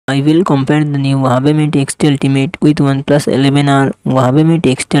I will compare the new Huawei Mate X Ultimate with OnePlus 11R. Huawei Mate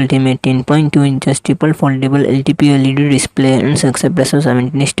X Ultimate 10.2 inches triple foldable LTP LED display and success ratio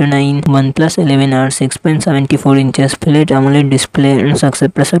 17:9. OnePlus 11R 6.74 inches flat AMOLED display and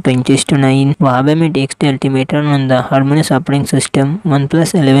success ratio 20:9. Huawei Mate X Ultimate run on the Harmonious operating system.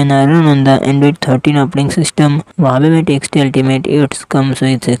 OnePlus 11R run on the Android 13 operating system. Huawei Mate X Ultimate it comes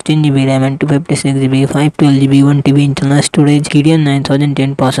with 16GB RAM and 256GB, 512GB, 1TB internal storage, Kirin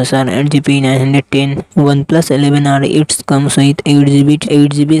 9010 processor, 8GB 910. OnePlus 11R it comes with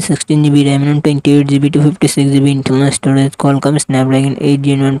 8GB, 16GB RAM and 28GB, 256GB internal storage, Qualcomm Snapdragon 8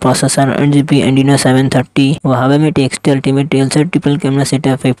 Gen 1 processor, 8GB Adreno 730. Huawei Mate X Ultimate real set triple camera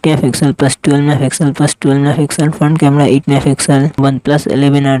setup 50MP plus 12MP plus 12MP front camera 8MP. OnePlus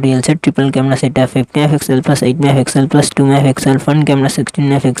 11R real set triple camera setup 50MP plus 8MP plus 2MP front camera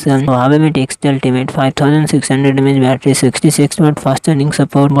 16MP. Huawei Mate X Ultimate 5600 mAh battery, 66W fast charging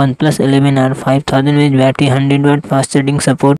support. OnePlus 11R 5000 mAh battery, 100W fast charging support.